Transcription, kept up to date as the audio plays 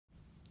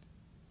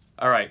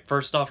Alright,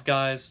 first off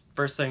guys,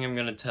 first thing I'm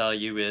going to tell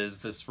you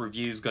is this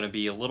review is going to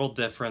be a little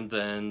different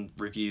than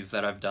reviews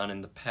that I've done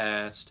in the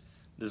past.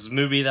 This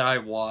movie that I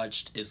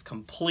watched is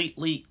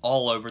completely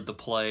all over the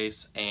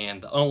place,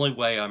 and the only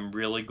way I'm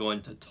really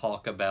going to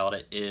talk about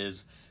it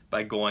is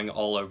by going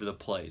all over the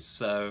place.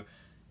 So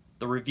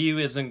the review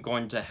isn't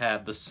going to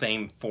have the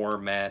same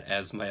format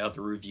as my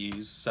other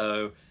reviews,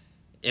 so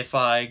if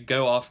I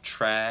go off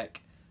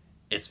track,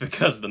 it's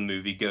because the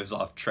movie goes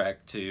off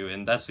track too,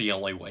 and that's the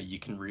only way you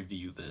can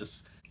review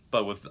this.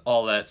 But with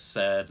all that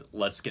said,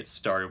 let's get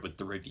started with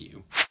the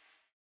review.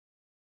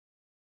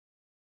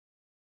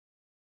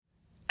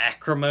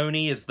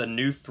 Acrimony is the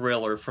new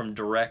thriller from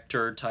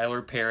director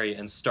Tyler Perry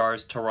and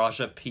stars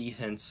Taraji P.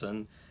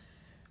 Henson,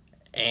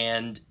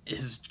 and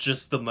is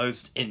just the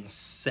most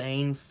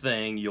insane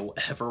thing you'll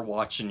ever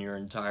watch in your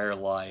entire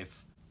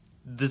life.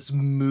 This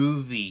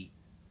movie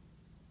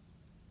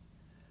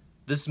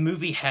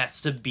has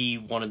to be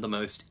one of the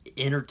most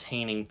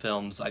entertaining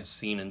films I've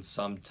seen in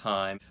some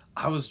time.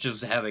 I was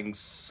just having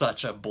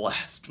such a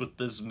blast with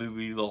this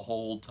movie the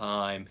whole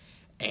time,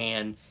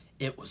 and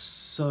it was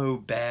so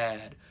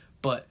bad,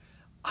 but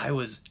I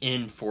was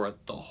in for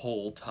it the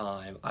whole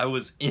time. I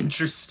was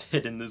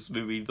interested in this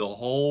movie the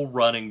whole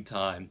running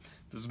time.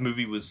 This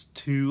movie was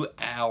 2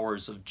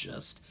 hours of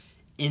just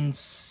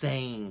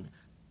insane,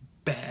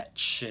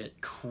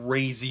 batshit,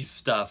 crazy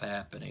stuff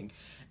happening.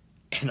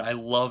 And I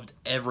loved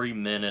every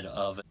minute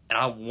of it. And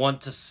I want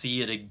to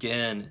see it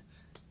again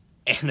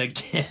and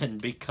again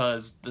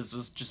because this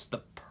is just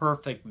the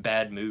perfect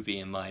bad movie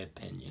in my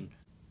opinion.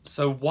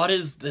 So what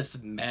is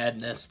this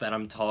madness that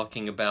I'm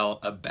talking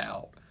about?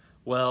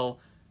 Well,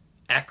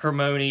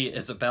 Acrimony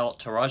is about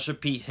Taraji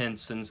P.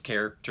 Henson's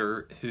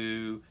character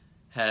who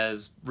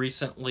has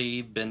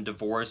recently been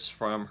divorced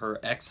from her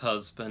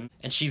ex-husband,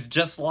 and she's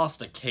just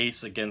lost a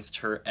case against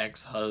her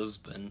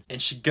ex-husband, and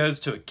she goes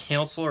to a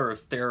counselor or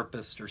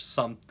therapist or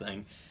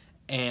something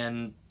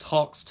and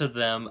talks to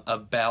them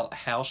about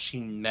how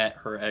she met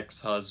her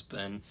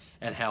ex-husband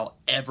and how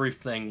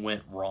everything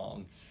went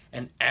wrong.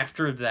 And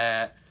after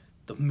that,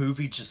 the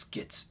movie just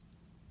gets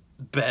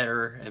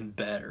better and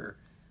better.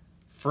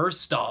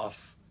 First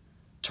off,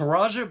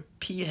 Taraji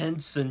P.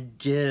 Henson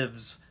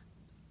gives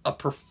a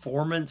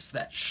performance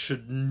that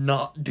should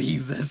not be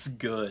this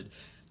good.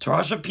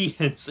 Taraji P.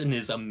 Henson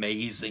is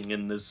amazing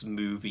in this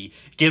movie.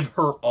 Give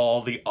her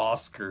all the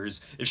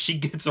Oscars. If she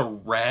gets a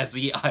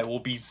Razzie, I will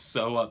be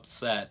so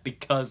upset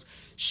because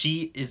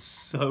she is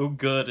so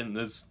good in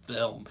this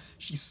film.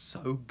 She's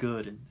so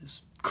good in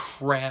this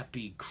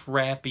crappy,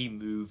 crappy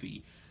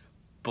movie.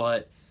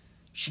 But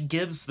she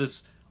gives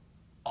this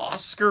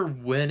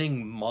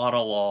Oscar-winning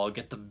monologue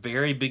at the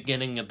very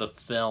beginning of the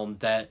film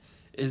that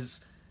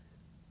is,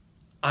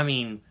 I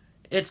mean,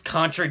 it's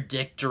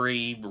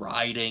contradictory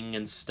writing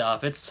and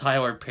stuff. It's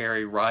Tyler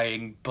Perry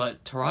writing,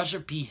 but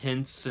Taraji P.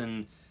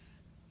 Henson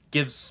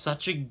gives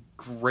such a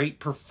great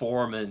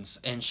performance,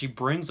 and she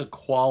brings a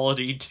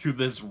quality to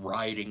this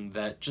writing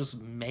that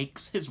just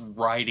makes his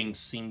writing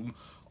seem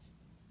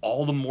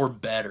all the more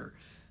better.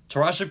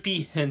 Taraji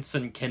P.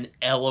 Henson can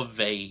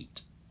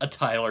elevate a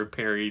Tyler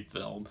Perry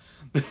film.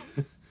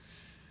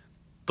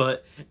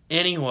 But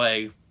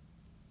anyway,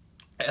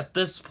 at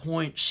this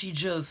point, she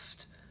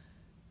just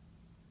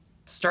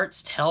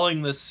starts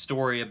telling this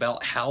story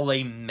about how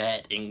they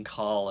met in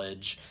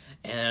college,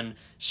 and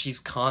she's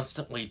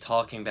constantly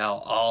talking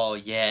about, oh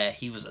yeah,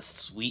 he was a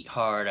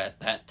sweetheart at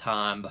that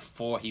time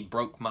before he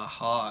broke my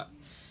heart,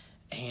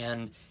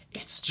 and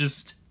it's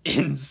just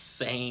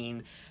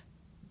insane.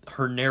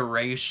 Her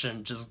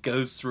narration just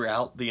goes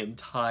throughout the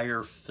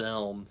entire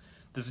film.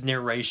 This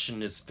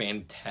narration is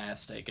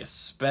fantastic,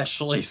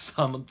 especially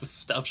some of the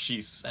stuff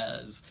she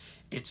says.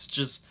 It's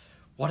just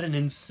what an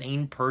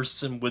insane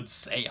person would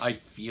say I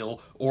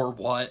feel, or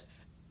what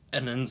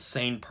an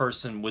insane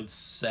person would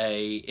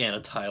say in a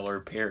Tyler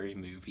Perry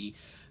movie.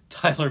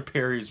 Tyler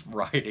Perry's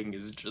writing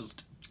is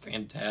just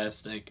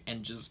fantastic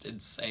and just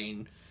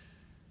insane.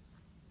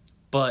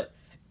 But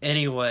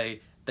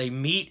anyway, they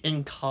meet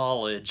in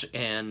college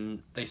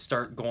and they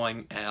start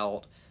going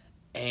out,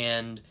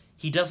 and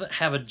he doesn't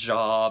have a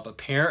job.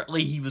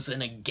 Apparently he was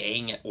in a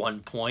gang at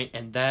one point,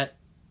 and that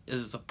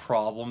is a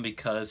problem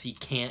because he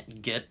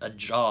can't get a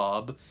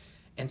job,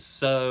 and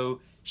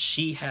so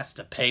she has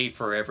to pay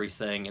for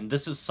everything. And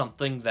this is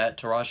something that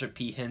Taraji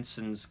P.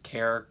 Henson's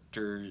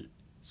character's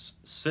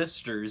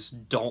sisters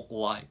don't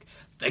like.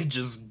 They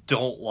just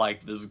don't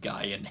like this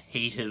guy and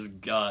hate his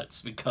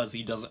guts because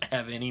he doesn't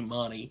have any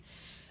money.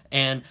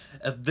 And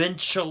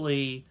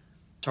eventually,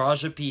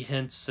 Taraji P.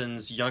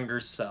 Henson's younger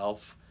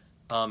self,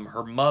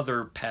 her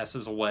mother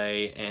passes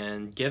away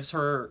and gives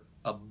her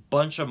a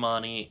bunch of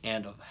money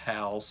and a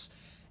house,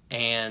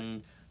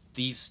 and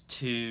these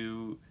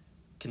two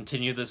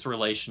continue this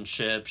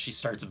relationship. She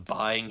starts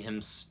buying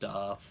him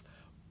stuff,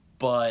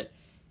 but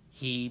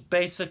he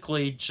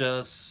basically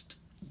just,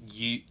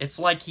 it's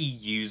like he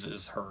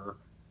uses her,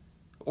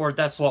 or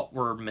that's what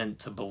we're meant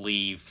to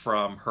believe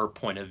from her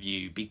point of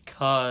view,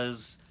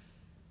 because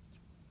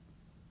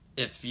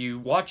if you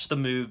watch the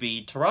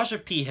movie,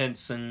 Taraji P.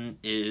 Henson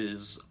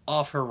is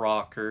off her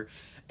rocker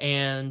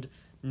and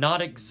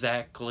not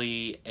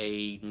exactly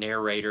a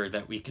narrator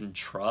that we can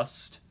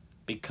trust,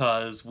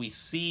 because we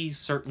see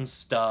certain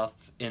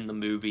stuff in the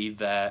movie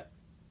that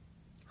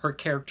her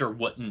character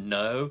wouldn't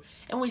know,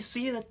 and we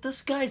see that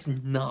this guy's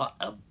not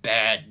a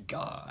bad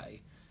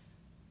guy.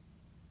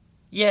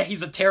 Yeah,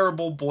 he's a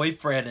terrible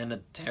boyfriend and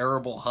a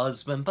terrible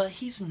husband, but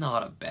he's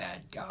not a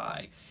bad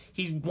guy.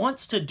 He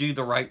wants to do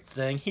the right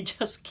thing, he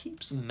just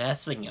keeps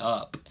messing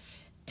up.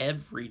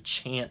 Every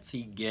chance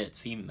he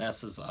gets, he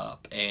messes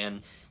up,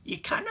 and you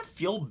kind of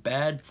feel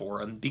bad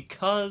for him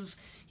because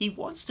he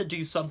wants to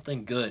do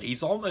something good.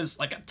 He's almost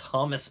like a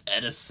Thomas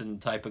Edison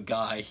type of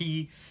guy.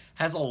 He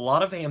has a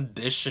lot of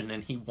ambition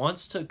and he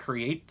wants to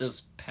create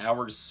this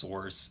power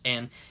source,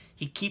 and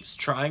he keeps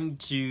trying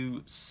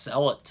to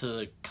sell it to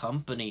the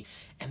company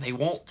and they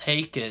won't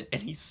take it,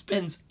 and he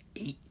spends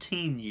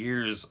 18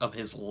 years of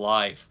his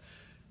life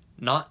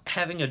not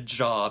having a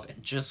job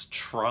and just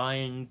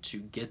trying to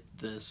get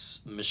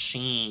this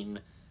machine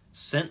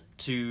sent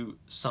to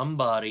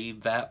somebody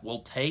that will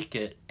take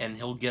it, and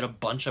he'll get a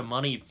bunch of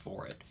money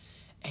for it.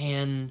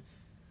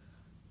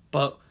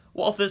 But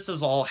while this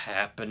is all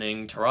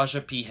happening,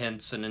 Taraji P.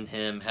 Henson and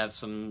him have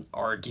some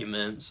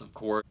arguments, of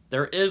course.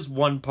 There is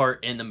one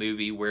part in the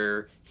movie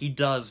where he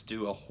does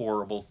do a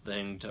horrible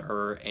thing to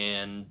her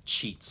and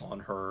cheats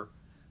on her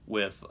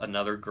with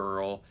another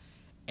girl,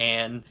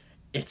 and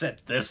it's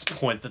at this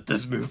point that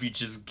this movie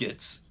just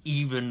gets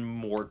even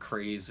more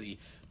crazy.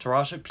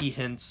 Taraji P.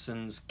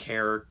 Henson's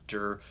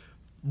character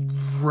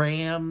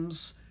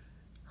rams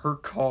her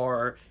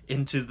car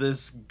into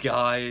this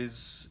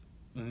guy's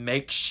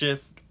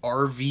makeshift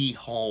RV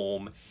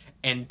home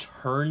and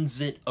turns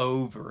it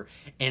over,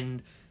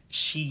 and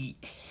she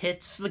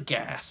hits the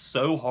gas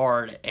so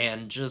hard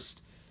and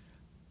just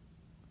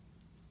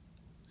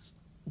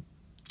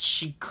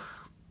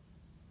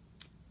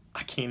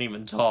I can't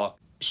even talk.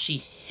 She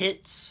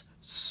hits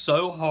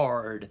so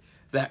hard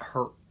that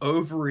her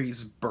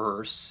ovaries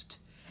burst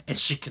and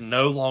she can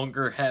no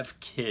longer have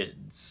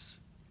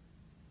kids.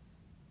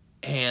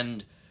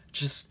 And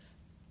just,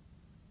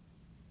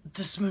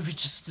 this movie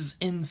just is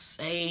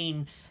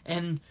insane,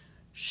 and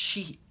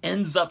she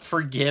ends up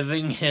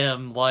forgiving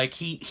him. Like,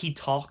 he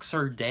talks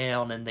her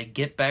down and they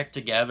get back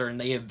together and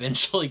they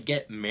eventually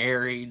get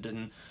married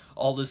and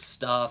all this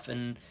stuff,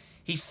 and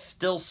he's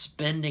still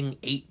spending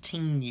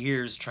 18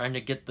 years trying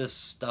to get this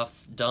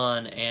stuff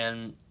done,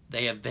 and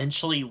they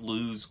eventually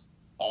lose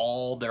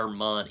all their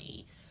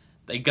money.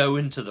 They go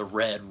into the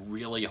red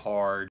really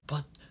hard,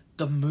 but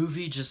the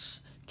movie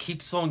just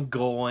keeps on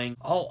going.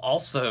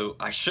 Also,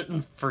 I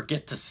shouldn't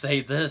forget to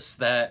say this,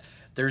 that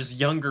there's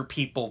younger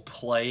people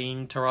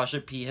playing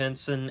Taraji P.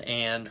 Henson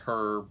and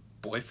her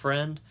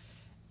boyfriend,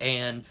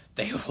 and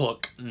they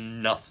look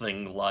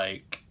nothing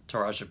like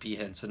Taraji P.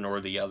 Henson or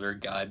the other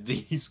guy.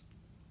 These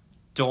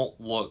don't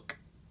look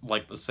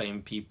like the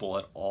same people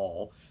at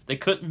all. They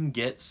couldn't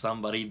get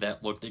somebody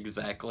that looked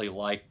exactly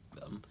like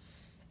them.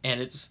 And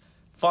it's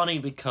funny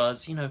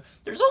because, you know,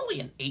 there's only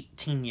an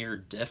 18-year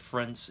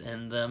difference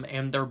in them,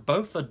 and they're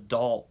both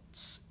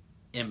adults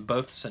in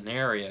both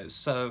scenarios,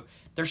 so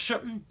there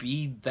shouldn't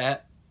be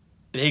that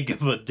big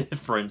of a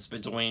difference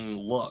between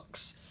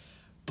looks.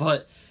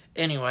 But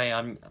anyway,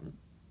 I'm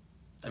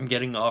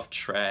getting off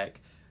track.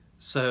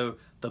 So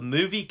the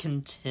movie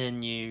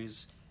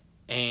continues,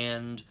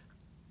 and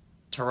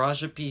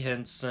Taraji P.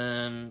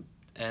 Henson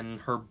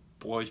and her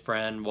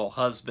boyfriend, well,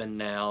 husband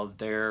now,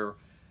 they're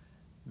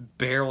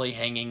barely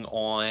hanging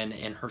on,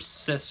 and her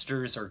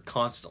sisters are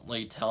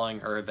constantly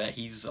telling her that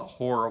he's a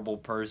horrible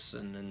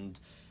person and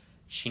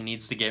she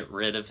needs to get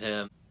rid of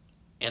him.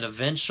 And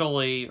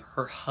eventually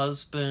her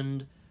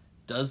husband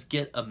does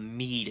get a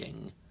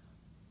meeting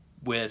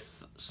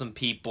with some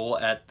people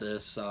at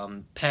this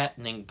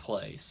patenting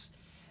place,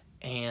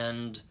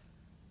 and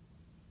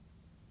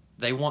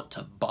they want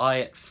to buy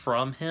it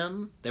from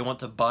him. They want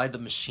to buy the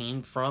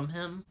machine from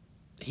him.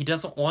 He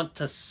doesn't want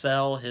to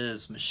sell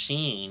his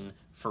machine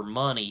for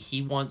money.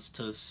 He wants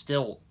to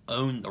still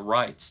own the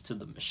rights to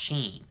the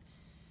machine.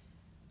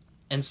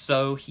 And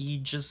so he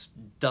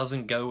just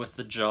doesn't go with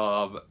the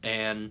job,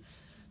 and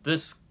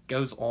this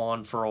goes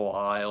on for a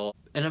while.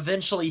 And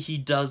eventually he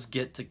does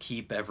get to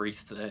keep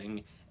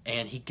everything,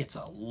 and he gets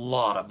a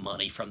lot of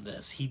money from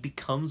this. He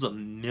becomes a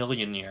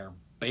millionaire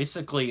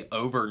basically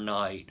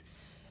overnight.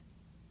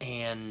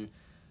 And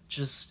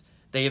just,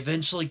 they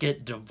eventually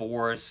get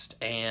divorced,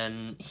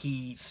 and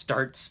he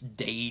starts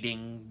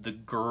dating the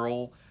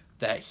girl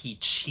that he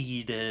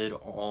cheated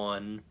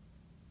on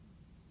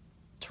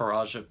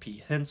Taraji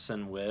P.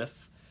 Henson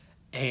with,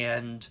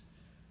 and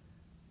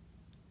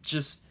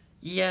just,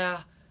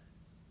 yeah,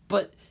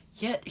 but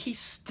yet he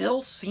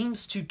still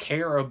seems to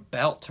care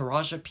about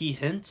Taraji P.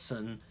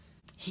 Henson.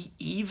 He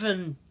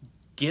even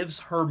gives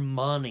her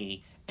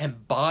money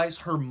and buys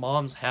her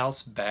mom's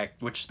house back,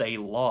 which they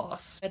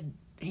lost. And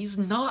he's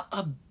not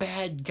a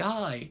bad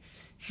guy.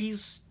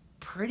 He's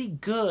pretty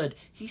good.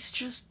 He's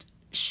just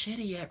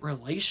shitty at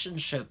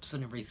relationships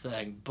and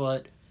everything,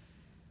 but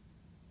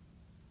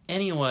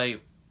Anyway,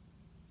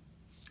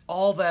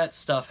 all that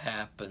stuff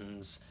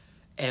happens,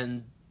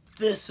 and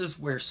this is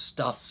where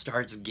stuff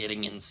starts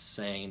getting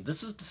insane.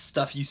 This is the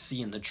stuff you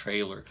see in the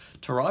trailer.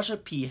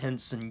 Taraji P.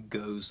 Henson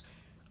goes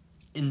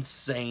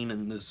insane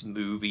in this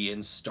movie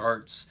and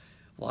starts,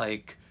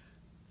 like,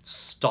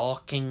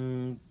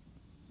 stalking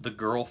the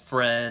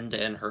girlfriend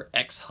and her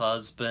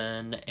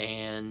ex-husband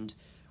and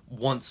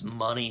wants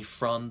money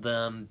from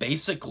them.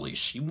 Basically,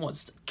 she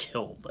wants to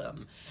kill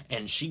them,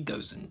 and she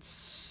goes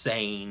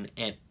insane,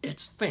 and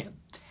it's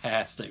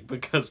fantastic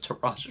because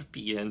Taraji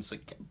P. Henson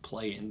can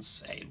play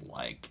insane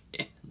like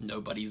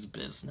nobody's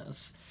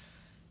business.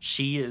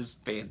 She is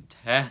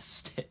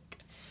fantastic,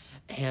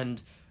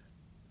 and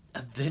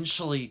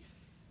eventually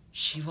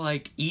she,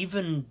 like,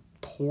 even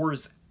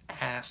pours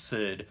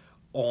acid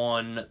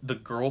on the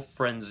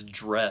girlfriend's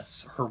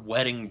dress, her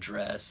wedding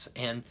dress,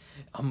 and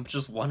I'm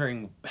just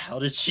wondering, how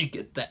did she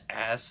get the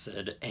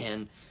acid?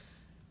 And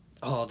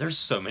oh, there's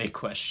so many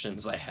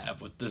questions I have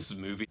with this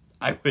movie.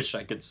 I wish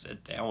I could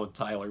sit down with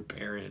Tyler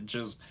Perry and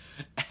just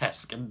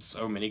ask him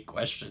so many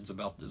questions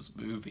about this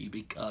movie,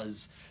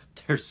 because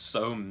there's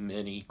so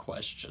many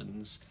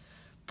questions.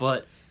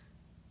 But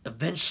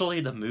eventually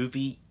the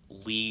movie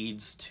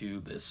leads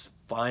to this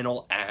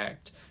final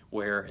act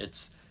where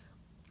it's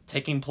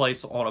taking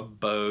place on a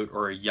boat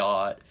or a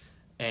yacht,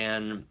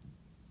 and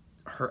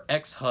her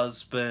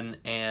ex-husband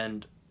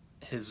and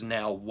his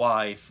now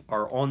wife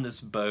are on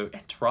this boat,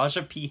 and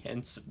Taraji P.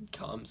 Henson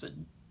comes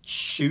and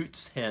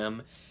shoots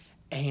him,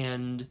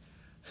 and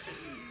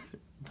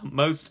the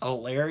most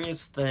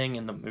hilarious thing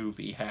in the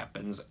movie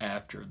happens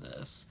after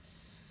this.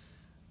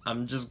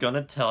 I'm just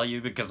gonna tell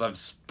you because I've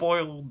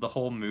spoiled the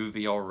whole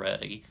movie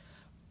already,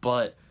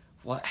 but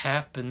what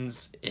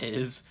happens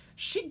is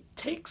she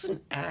takes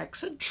an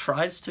axe and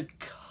tries to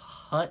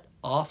cut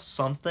off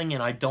something,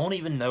 and I don't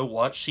even know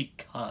what she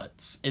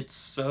cuts. It's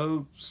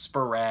so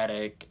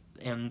sporadic,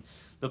 and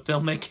the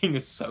filmmaking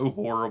is so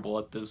horrible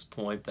at this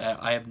point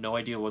that I have no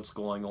idea what's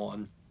going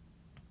on.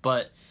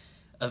 But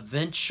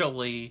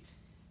eventually,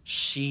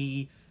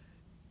 she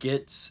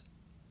gets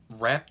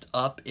wrapped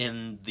up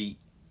in the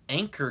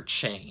anchor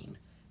chain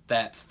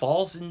that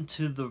falls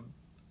into the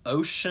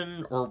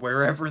ocean or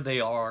wherever they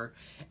are,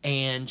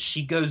 and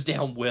she goes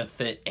down with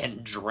it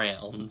and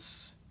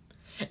drowns.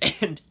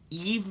 And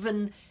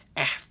even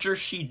after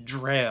she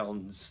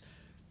drowns,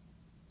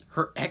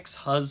 her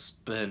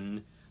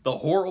ex-husband, the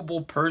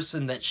horrible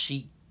person that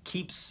she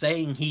keeps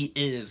saying he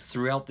is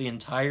throughout the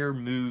entire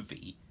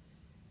movie,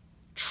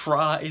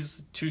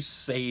 tries to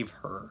save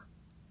her.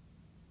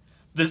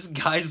 This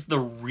guy's the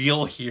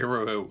real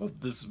hero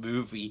of this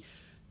movie.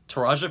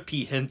 Taraji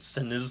P.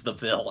 Henson is the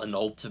villain,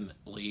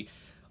 ultimately.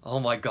 Oh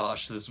my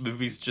gosh, this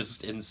movie's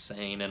just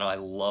insane, and I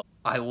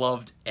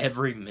loved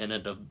every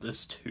minute of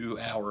this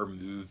 2-hour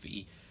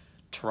movie.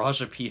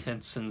 Taraji P.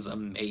 Henson's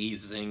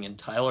amazing, and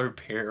Tyler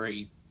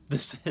Perry,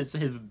 this is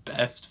his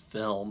best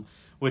film,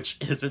 which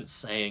isn't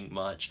saying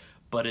much,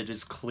 but it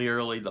is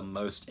clearly the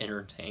most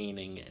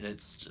entertaining, and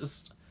it's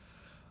just,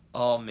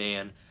 oh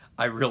man,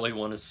 I really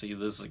want to see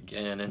this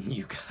again, and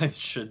you guys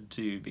should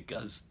too,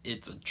 because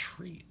it's a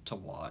treat to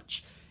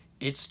watch.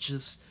 It's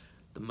just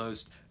the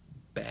most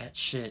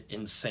batshit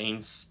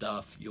insane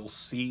stuff you'll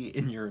see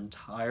in your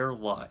entire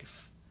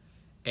life,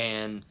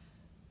 and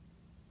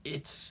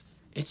it's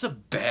a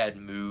bad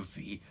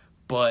movie,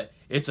 but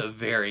it's a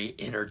very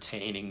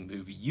entertaining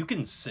movie. You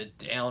can sit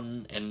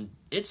down and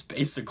it's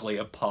basically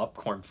a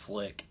popcorn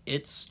flick.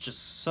 It's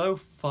just so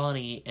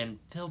funny and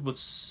filled with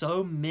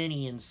so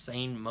many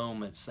insane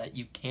moments that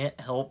you can't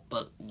help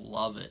but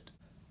love it.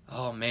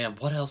 Oh man,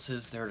 what else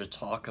is there to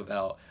talk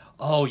about?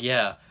 Oh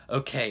yeah,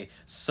 okay,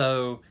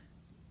 so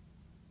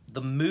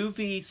the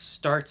movie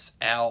starts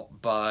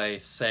out by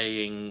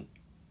saying,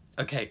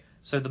 okay,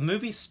 so the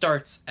movie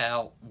starts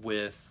out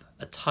with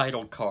a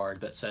title card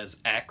that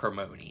says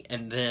Acrimony,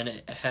 and then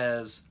it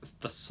has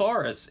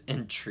thesaurus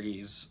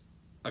entries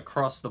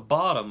across the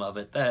bottom of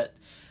it that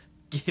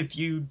give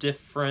you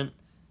different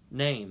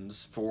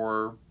names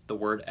for the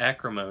word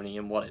acrimony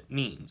and what it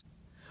means.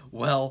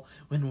 Well,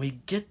 when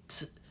we get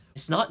to,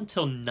 it's not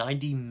until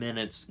 90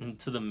 minutes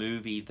into the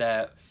movie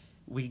that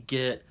we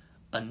get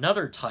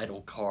another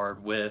title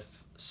card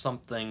with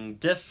something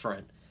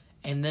different.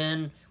 And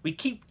then we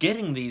keep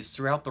getting these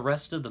throughout the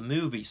rest of the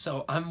movie.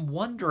 So I'm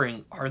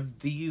wondering, are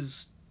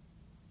these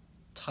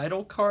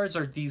title cards,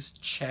 are these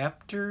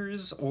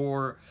chapters,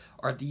 or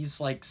are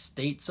these like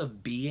states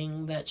of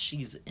being that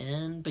she's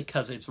in?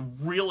 Because it's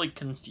really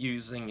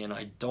confusing and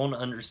I don't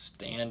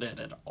understand it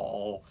at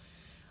all.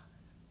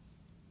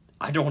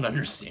 I don't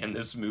understand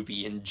this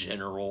movie in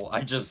general.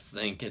 I just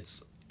think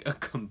it's a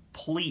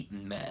complete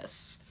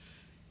mess.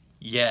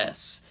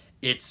 Yes,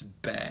 it's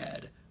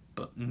bad,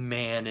 but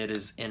man, it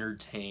is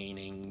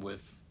entertaining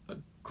with a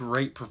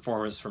great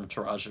performance from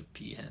Taraji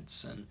P.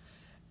 Henson.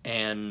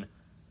 And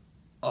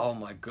oh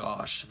my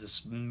gosh,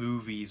 this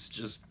movie's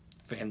just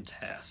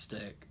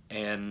fantastic.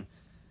 And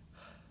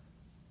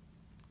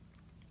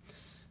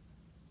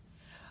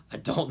I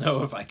don't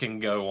know if I can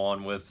go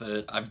on with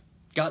it. I've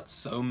got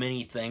so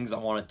many things I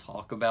want to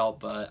talk about,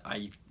 but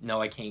I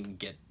know I can't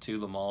get to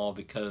them all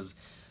because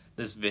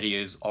this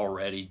video is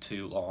already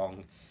too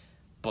long.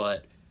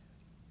 But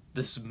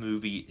this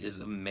movie is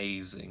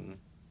amazing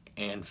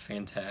and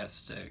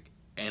fantastic,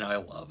 and I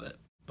love it.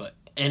 But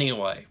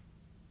anyway,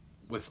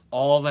 with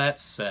all that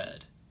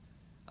said,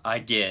 I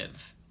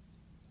give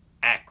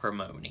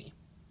Acrimony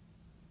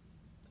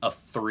a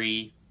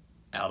 3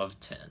 out of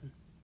 10.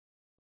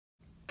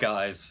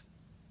 Guys,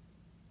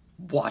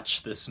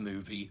 watch this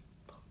movie.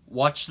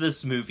 Watch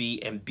this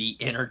movie and be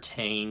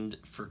entertained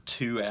for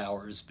 2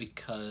 hours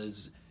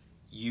because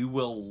you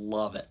will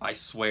love it. I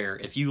swear,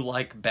 if you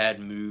like bad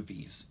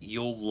movies,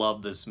 you'll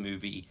love this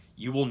movie.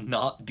 You will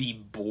not be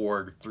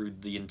bored through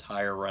the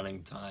entire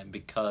running time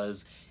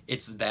because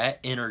it's that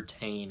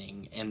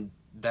entertaining, and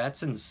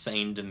that's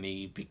insane to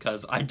me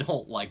because I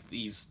don't like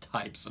these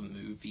types of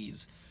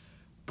movies.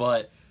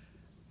 But,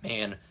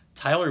 man,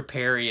 Tyler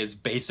Perry has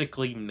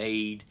basically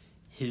made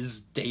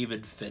his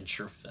David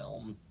Fincher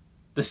film.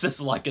 This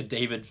is like a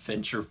David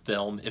Fincher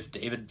film if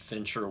David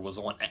Fincher was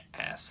on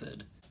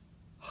acid.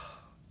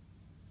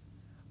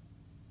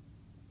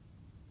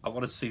 I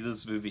want to see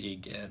this movie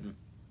again.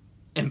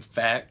 In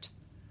fact,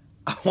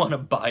 I want to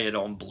buy it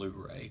on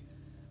Blu-ray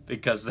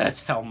because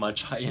that's how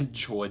much I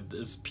enjoyed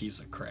this piece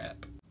of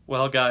crap.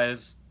 Well,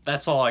 guys,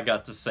 that's all I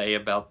got to say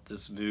about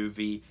this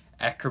movie.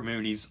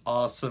 Acrimony's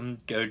awesome.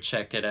 Go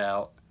check it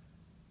out.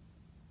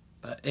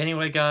 But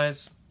anyway,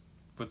 guys,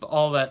 with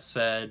all that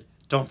said,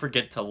 don't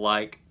forget to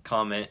like,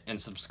 comment, and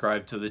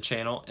subscribe to the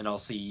channel, and I'll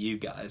see you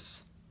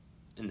guys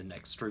in the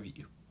next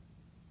review.